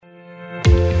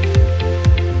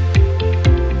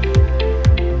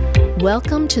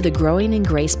Welcome to the Growing in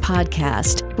Grace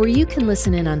podcast, where you can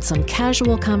listen in on some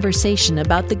casual conversation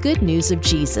about the good news of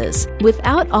Jesus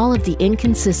without all of the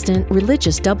inconsistent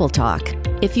religious double talk.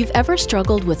 If you've ever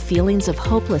struggled with feelings of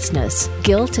hopelessness,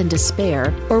 guilt, and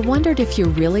despair, or wondered if you're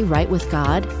really right with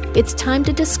God, it's time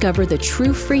to discover the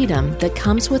true freedom that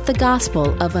comes with the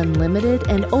gospel of unlimited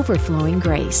and overflowing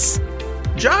grace.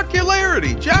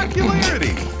 Jocularity!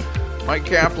 Mike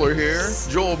Kapler here,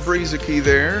 Joel Brieseke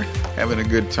there, having a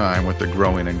good time with the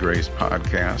Growing in Grace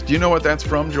podcast. Do you know what that's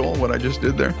from, Joel, what I just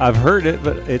did there? I've heard it,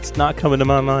 but it's not coming to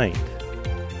my mind.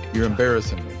 You're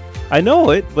embarrassing me. I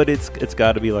know it, but it's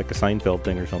got to be like a Seinfeld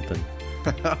thing or something.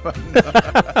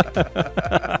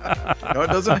 No, it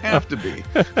doesn't have to be.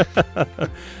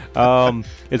 It's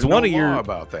There's one no of your law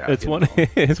about that.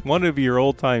 It's one of your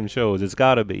old time shows. It's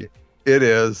got to be. It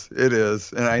is.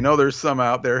 And I know there's some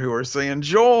out there who are saying,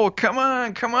 Joel, come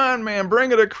on, man,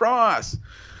 bring it across.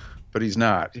 But he's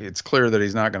not. It's clear that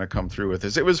he's not going to come through with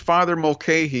this. It was Father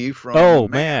Mulcahy from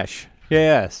MASH.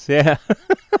 Yes, yeah.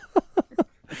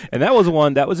 And that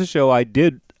was a show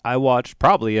I watched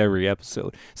probably every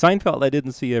episode. Seinfeld I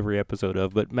didn't see every episode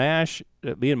of, but MASH,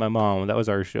 me and my mom, that was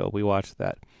our show. We watched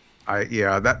that.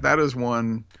 That is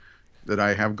one that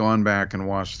I have gone back and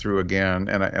watched through again,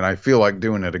 and I feel like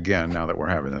doing it again now that we're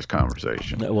having this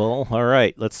conversation. Well, all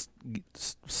right, let's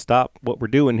stop what we're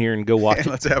doing here and go watch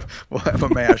it. We'll have a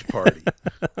MASH party.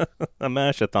 A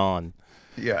MASH-a-thon.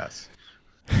 Yes.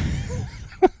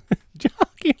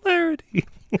 Jocularity.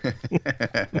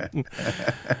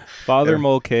 Father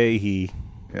Mulcahy.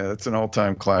 Yeah, that's an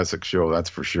all-time classic show, that's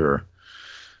for sure.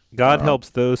 God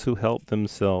helps those who help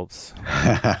themselves.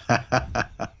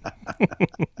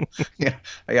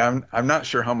 I'm not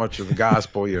sure how much of the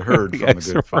gospel you heard from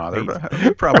the good father, but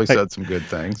he probably said some good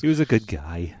things. He was a good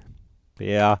guy.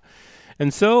 Yeah.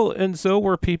 And so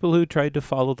were people who tried to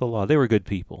follow the law. They were good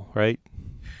people, right?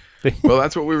 Well,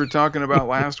 that's what we were talking about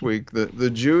last week. The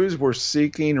Jews were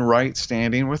seeking right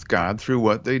standing with God through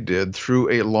what they did through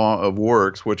a law of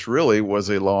works, which really was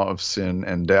a law of sin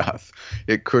and death.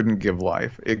 It couldn't give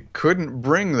life. It couldn't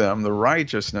bring them the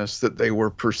righteousness that they were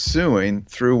pursuing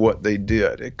through what they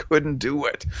did. It couldn't do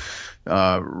it.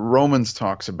 Romans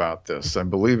talks about this. I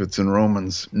believe it's in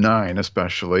Romans 9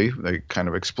 especially. They kind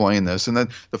of explain this. And then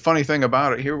the funny thing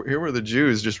about it, here were the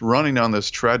Jews just running on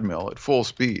this treadmill at full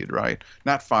speed, right?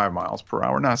 Not 5 miles per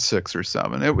hour, not 6 or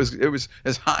 7. It was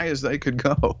as high as they could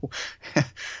go.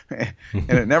 And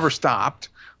it never stopped.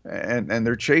 And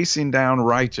they're chasing down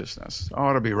righteousness.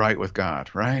 Oh, to be right with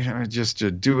God, right? I mean, just to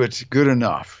do it good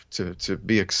enough to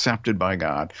be accepted by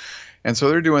God. And so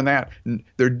they're doing that.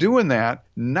 They're doing that,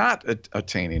 not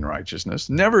attaining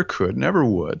righteousness. Never could, never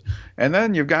would. And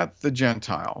then you've got the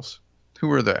Gentiles.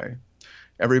 Who are they?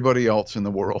 Everybody else in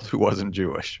the world who wasn't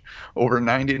Jewish. Over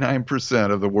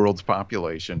 99% of the world's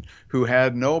population who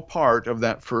had no part of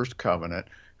that first covenant,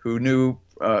 who knew,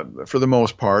 for the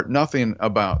most part, nothing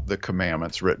about the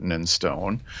commandments written in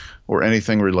stone or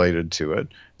anything related to it.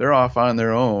 They're off on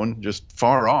their own, just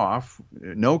far off,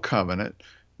 no covenant,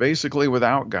 basically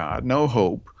without God, no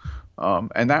hope.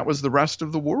 And that was the rest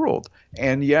of the world.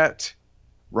 And yet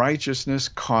righteousness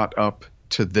caught up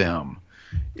to them.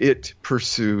 It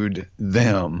pursued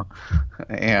them.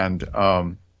 And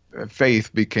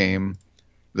faith became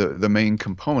the main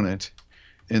component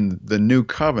in the new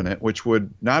covenant, which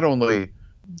would not only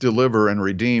deliver and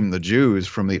redeem the Jews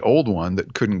from the old one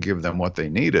that couldn't give them what they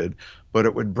needed, but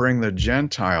it would bring the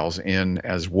Gentiles in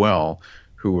as well,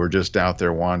 who were just out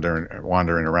there wandering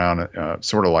around,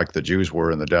 sort of like the Jews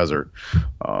were in the desert,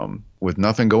 with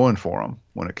nothing going for them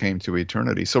when it came to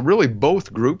eternity. So really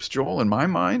both groups, Joel, in my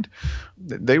mind,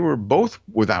 they were both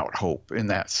without hope in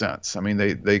that sense. I mean,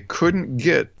 they couldn't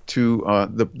get to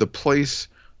the place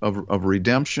of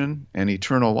redemption and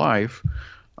eternal life,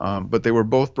 but they were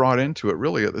both brought into it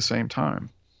really at the same time.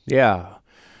 Yeah.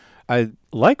 I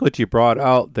like what you brought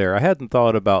out there. I hadn't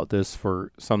thought about this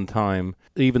for some time,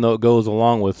 even though it goes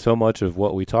along with so much of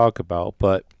what we talk about.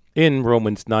 But in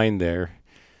Romans 9 there,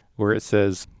 where it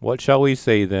says, "What shall we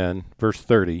say then?" Verse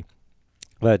 30,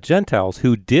 "That Gentiles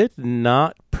who did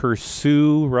not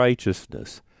pursue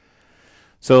righteousness."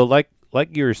 So like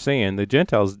you were saying, the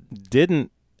Gentiles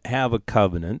didn't have a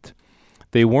covenant.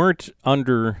 They weren't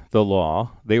under the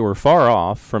law. They were far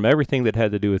off from everything that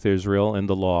had to do with Israel and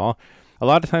the law. A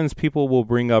lot of times people will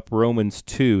bring up Romans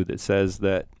 2 that says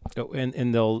that,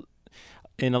 and they'll,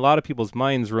 in a lot of people's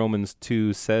minds, Romans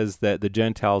 2 says that the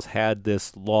Gentiles had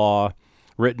this law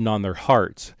written on their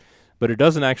hearts. But it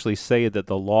doesn't actually say that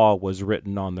the law was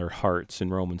written on their hearts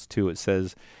in Romans 2. It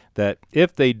says that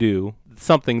if they do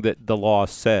something that the law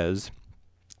says,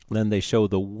 then they show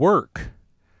the work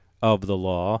of the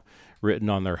law written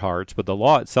on their hearts, but the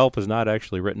law itself is not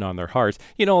actually written on their hearts.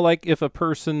 Like if a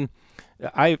person,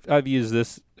 I've used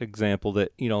this example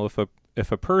that,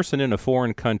 if a person in a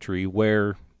foreign country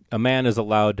where a man is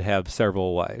allowed to have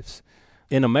several wives,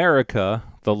 in America,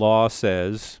 the law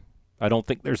says, I don't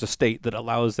think there's a state that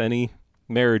allows any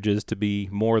marriages to be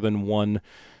more than one,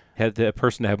 had a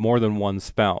person to have more than one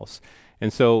spouse.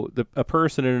 And so a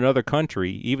person in another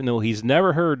country, even though he's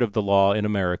never heard of the law in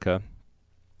America,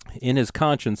 in his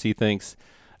conscience he thinks,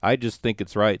 I just think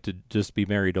it's right to just be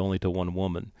married only to one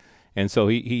woman. And so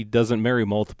he doesn't marry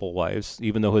multiple wives,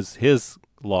 even though his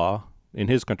law in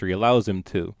his country allows him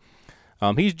to.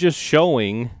 He's just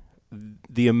showing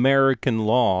the American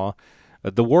law,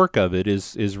 the work of it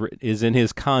is in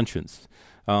his conscience.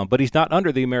 But he's not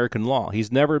under the American law.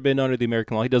 He's never been under the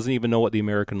American law. He doesn't even know what the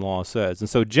American law says. And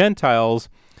so Gentiles,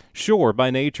 sure,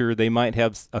 by nature, they might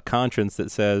have a conscience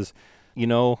that says,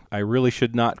 I really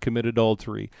should not commit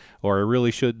adultery, or I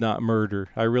really should not murder,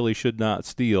 I really should not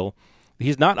steal.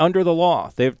 He's not under the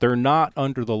law. They're not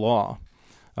under the law.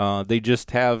 They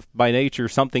just have, by nature,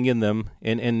 something in them.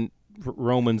 And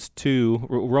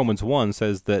Romans 1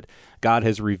 says that God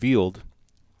has revealed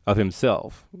of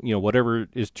himself. Whatever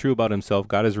is true about himself,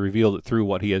 God has revealed it through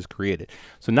what he has created.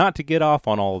 So not to get off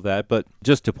on all of that, but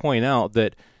just to point out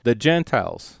that the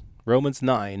Gentiles, Romans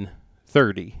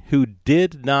 9:30, who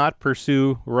did not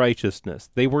pursue righteousness,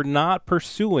 they were not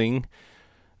pursuing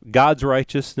God's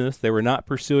righteousness, they were not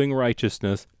pursuing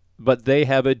righteousness, but they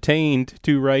have attained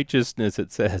to righteousness,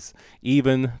 it says,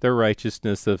 even the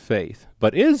righteousness of faith.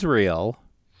 But Israel,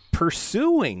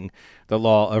 pursuing the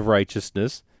law of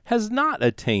righteousness, has not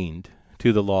attained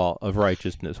to the law of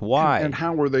righteousness. Why? And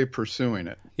how were they pursuing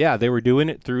it? Yeah, they were doing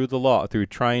it through the law, through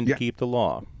trying to keep the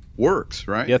law. Works,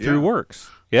 right? Yeah, through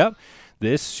works. Yep.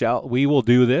 We will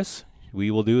do this. We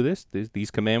will do this.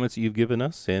 These commandments that you've given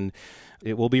us, and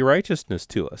it will be righteousness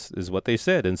to us, is what they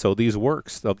said. And so these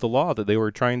works of the law that they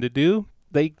were trying to do,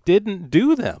 they didn't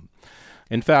do them.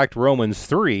 In fact, Romans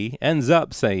 3 ends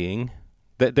up saying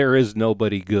that there is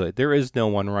nobody good. There is no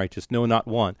one righteous, no, not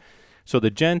one. So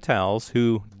the Gentiles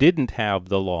who didn't have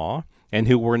the law and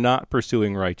who were not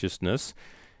pursuing righteousness,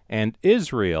 and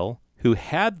Israel who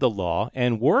had the law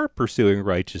and were pursuing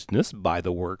righteousness by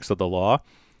the works of the law,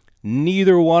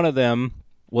 neither one of them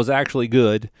was actually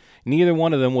good. Neither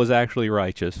one of them was actually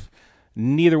righteous.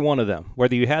 Neither one of them,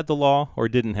 whether you had the law or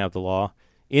didn't have the law,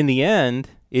 in the end,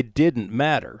 it didn't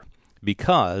matter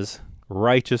because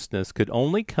righteousness could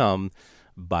only come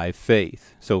by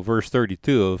faith. So verse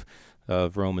 32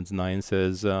 of Romans 9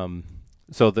 says,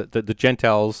 so that the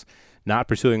Gentiles not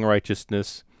pursuing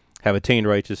righteousness have attained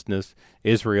righteousness.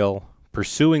 Israel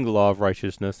pursuing the law of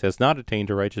righteousness has not attained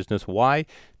to righteousness. Why?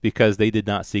 Because they did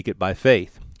not seek it by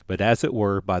faith, but as it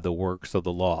were by the works of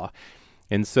the law.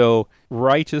 And so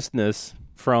righteousness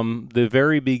from the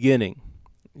very beginning,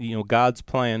 God's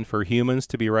plan for humans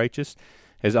to be righteous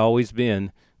has always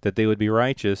been that they would be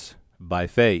righteous by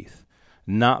faith,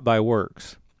 not by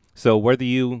works. So whether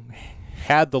you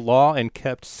had the law and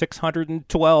kept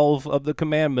 612 of the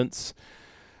commandments,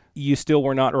 you still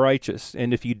were not righteous.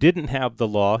 And if you didn't have the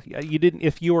law,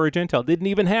 if you were a Gentile, didn't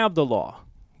even have the law,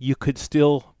 you could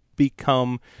still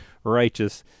become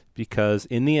righteous because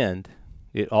in the end,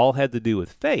 it all had to do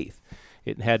with faith.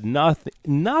 It had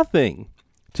nothing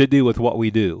to do with what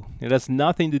we do. It has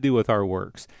nothing to do with our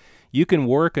works. You can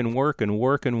work and work and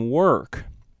work and work,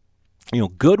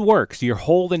 good works your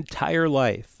whole entire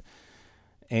life,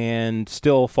 and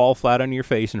still fall flat on your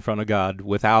face in front of God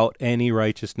without any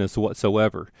righteousness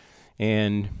whatsoever.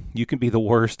 And you can be the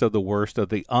worst of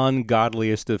the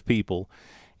ungodliest of people.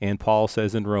 And Paul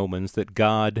says in Romans that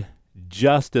God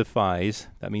justifies,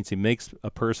 that means he makes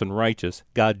a person righteous,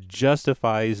 God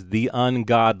justifies the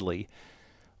ungodly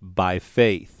by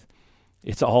faith.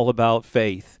 It's all about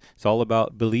faith. It's all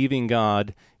about believing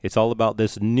God. It's all about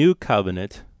this new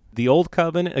covenant. The old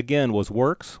covenant, again, was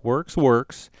works,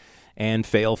 and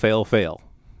fail.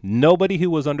 Nobody who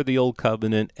was under the old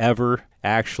covenant ever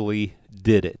actually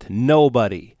did it.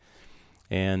 Nobody.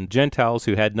 And Gentiles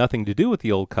who had nothing to do with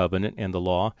the old covenant and the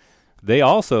law, they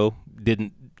also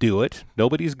didn't do it.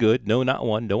 Nobody's good. No, not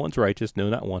one. No one's righteous. No,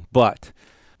 not one. But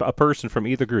a person from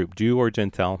either group, Jew or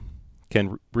Gentile,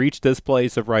 can reach this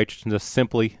place of righteousness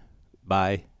simply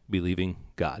by believing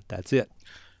God. That's it.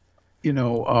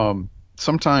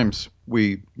 Sometimes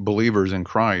we believers in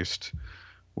Christ,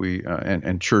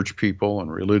 and church people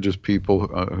and religious people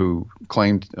who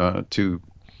claim the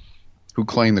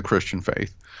Christian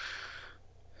faith,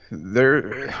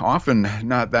 they're often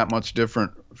not that much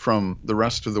different from the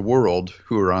rest of the world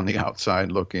who are on the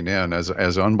outside looking in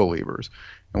as unbelievers.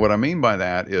 And what I mean by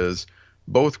that is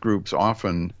both groups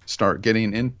often start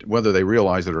getting in, whether they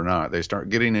realize it or not, they start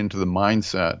getting into the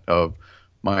mindset of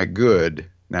my good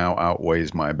now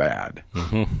outweighs my bad.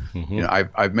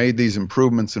 I've made these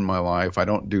improvements in my life. I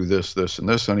don't do this, this, and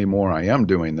this anymore. I am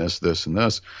doing this, this, and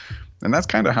this. And that's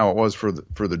kind of how it was for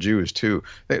the Jews too.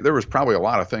 There was probably a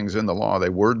lot of things in the law they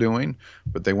were doing,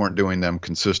 but they weren't doing them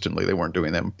consistently. They weren't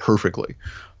doing them perfectly,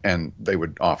 and they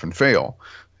would often fail.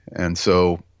 And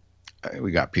so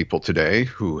we got people today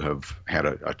who have had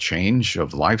a change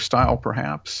of lifestyle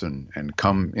perhaps and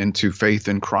come into faith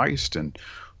in Christ and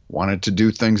wanted to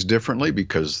do things differently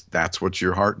because that's what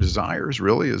your heart desires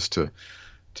really, is to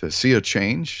see a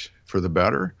change for the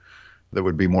better that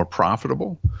would be more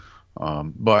profitable.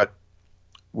 But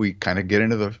we kind of get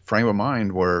into the frame of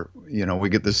mind where, we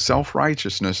get this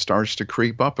self-righteousness starts to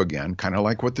creep up again, kind of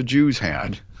like what the Jews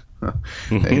had.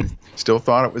 They still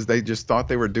thought they just thought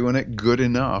they were doing it good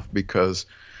enough because,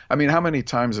 how many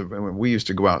times we used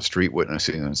to go out street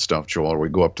witnessing and stuff, Joel, or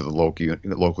we'd go up to the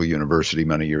local university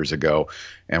many years ago,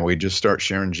 and we'd just start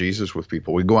sharing Jesus with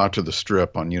people. We'd go out to the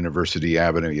Strip on University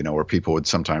Avenue, where people would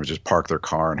sometimes just park their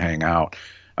car and hang out.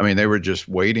 They were just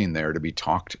waiting there to be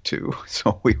talked to,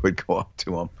 so we would go up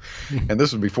to them. And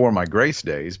this was before my grace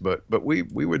days, but we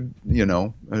would,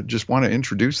 just want to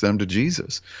introduce them to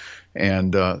Jesus.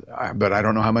 And but I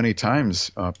don't know how many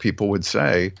times people would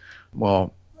say,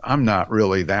 well, I'm not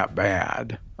really that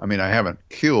bad. I haven't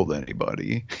killed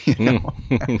anybody.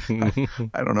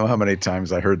 I don't know how many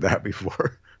times I heard that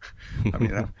before.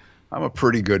 I'm a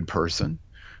pretty good person.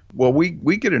 Well,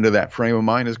 we get into that frame of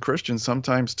mind as Christians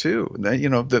sometimes too.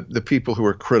 The people who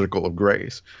are critical of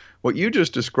grace. What you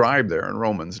just described there in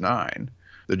Romans 9,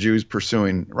 the Jews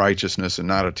pursuing righteousness and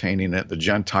not attaining it, the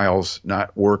Gentiles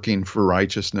not working for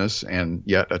righteousness and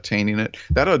yet attaining it.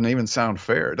 That doesn't even sound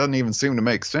fair. It doesn't even seem to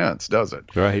make sense, does it?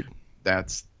 Right.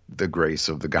 That's the grace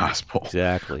of the gospel.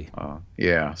 Exactly.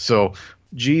 Yeah. So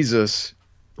Jesus,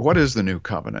 what is the new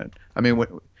covenant?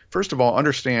 First of all,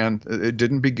 understand it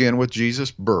didn't begin with Jesus'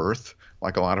 birth,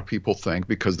 like a lot of people think,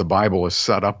 because the Bible is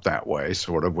set up that way,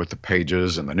 sort of with the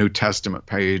pages and the New Testament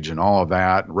page and all of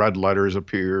that. Red letters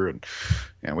appear, and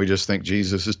we just think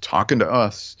Jesus is talking to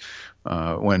us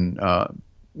when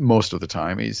most of the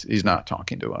time he's not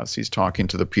talking to us. He's talking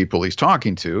to the people he's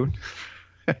talking to.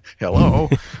 Hello,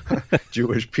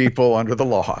 Jewish people under the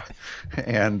law.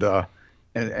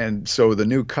 And so the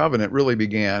new covenant really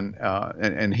began,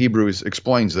 and Hebrews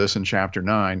explains this in chapter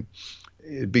 9,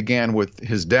 it began with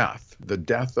his death, the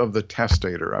death of the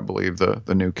testator, I believe the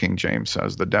New King James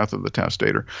says, the death of the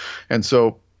testator. And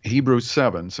so Hebrews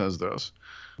 7 says this.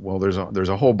 Well, there's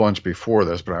a whole bunch before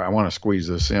this, but I want to squeeze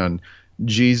this in.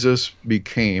 Jesus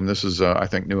became, this is, I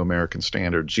think, New American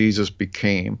Standard, Jesus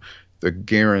became the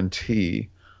guarantee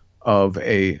of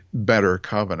a better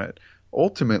covenant.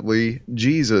 Ultimately,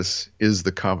 Jesus is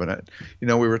the covenant. We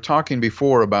were talking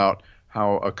before about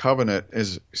how a covenant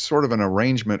is sort of an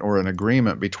arrangement or an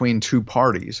agreement between two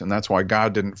parties, and that's why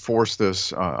God didn't force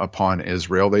this upon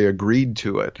Israel. They agreed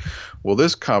to it. Well,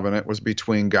 this covenant was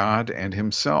between God and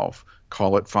himself.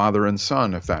 Call it Father and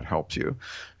Son, if that helps you.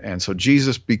 And so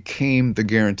Jesus became the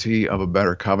guarantee of a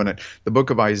better covenant. The book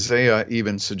of Isaiah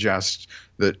even suggests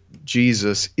that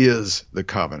Jesus is the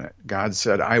covenant. God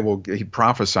said, he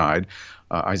prophesied,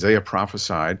 Isaiah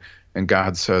prophesied, and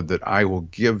God said that I will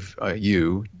give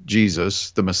you,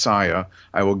 Jesus, the Messiah,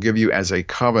 I will give you as a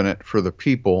covenant for the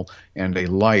people and a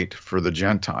light for the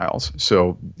Gentiles.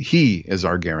 So he is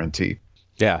our guarantee.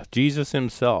 Yeah, Jesus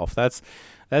himself. That's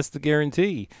the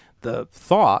guarantee. The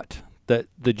thought that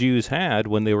the Jews had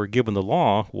when they were given the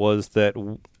law was that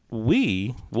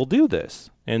we will do this.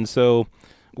 And so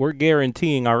we're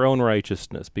guaranteeing our own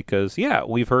righteousness because,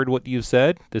 we've heard what you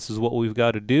said. This is what we've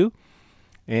got to do.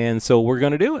 And so we're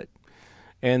going to do it.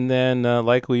 And then,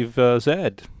 like we've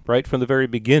said, right from the very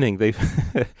beginning, they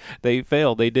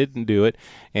failed. They didn't do it.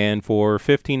 And for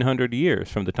 1,500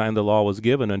 years, from the time the law was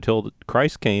given until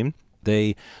Christ came,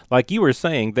 they, like you were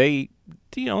saying, they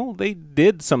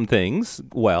did some things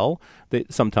well.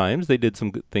 Sometimes they did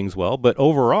some good things well, but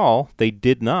overall, they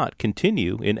did not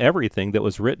continue in everything that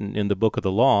was written in the book of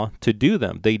the law to do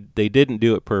them. They didn't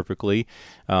do it perfectly,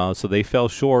 so they fell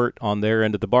short on their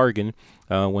end of the bargain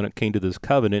when it came to this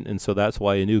covenant, and so that's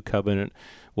why a new covenant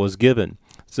was given.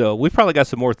 So we've probably got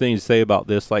some more things to say about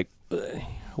this, like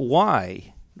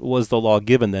why was the law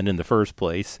given then in the first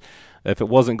place if it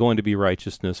wasn't going to be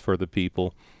righteousness for the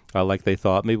people? Like they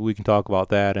thought. Maybe we can talk about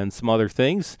that and some other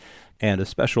things. And a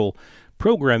special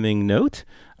programming note,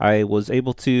 I was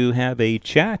able to have a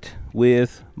chat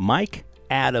with Mike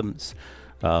Adams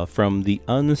from the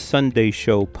Unsunday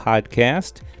Show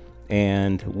podcast,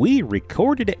 and we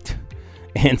recorded it.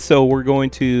 And so we're going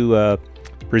to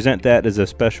present that as a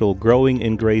special Growing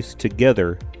in Grace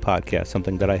Together podcast,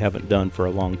 something that I haven't done for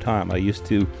a long time. I used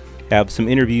to have some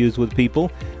interviews with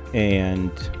people,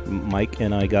 and Mike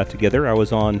and I got together. I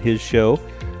was on his show,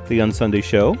 the Unsunday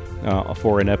Show,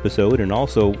 for an episode, and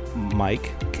also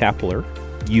Mike Kapler,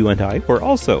 you and I were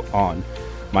also on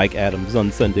Mike Adams'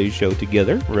 Unsunday Show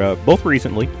together, both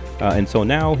recently, and so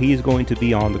now he's going to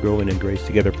be on the Growing in Grace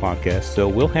Together podcast, so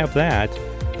we'll have that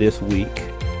this week.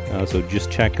 So just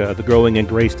check the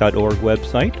growingingrace.org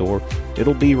website, or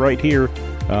it'll be right here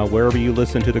wherever you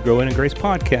listen to the Growing in Grace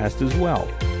podcast as well.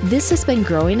 This has been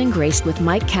Growing in Grace with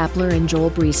Mike Kapler and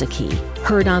Joel Brieseke,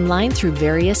 heard online through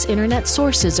various internet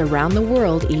sources around the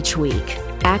world each week.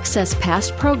 Access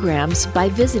past programs by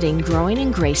visiting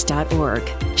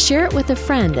growingingrace.org. Share it with a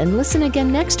friend and listen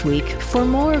again next week for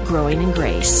more Growing in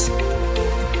Grace.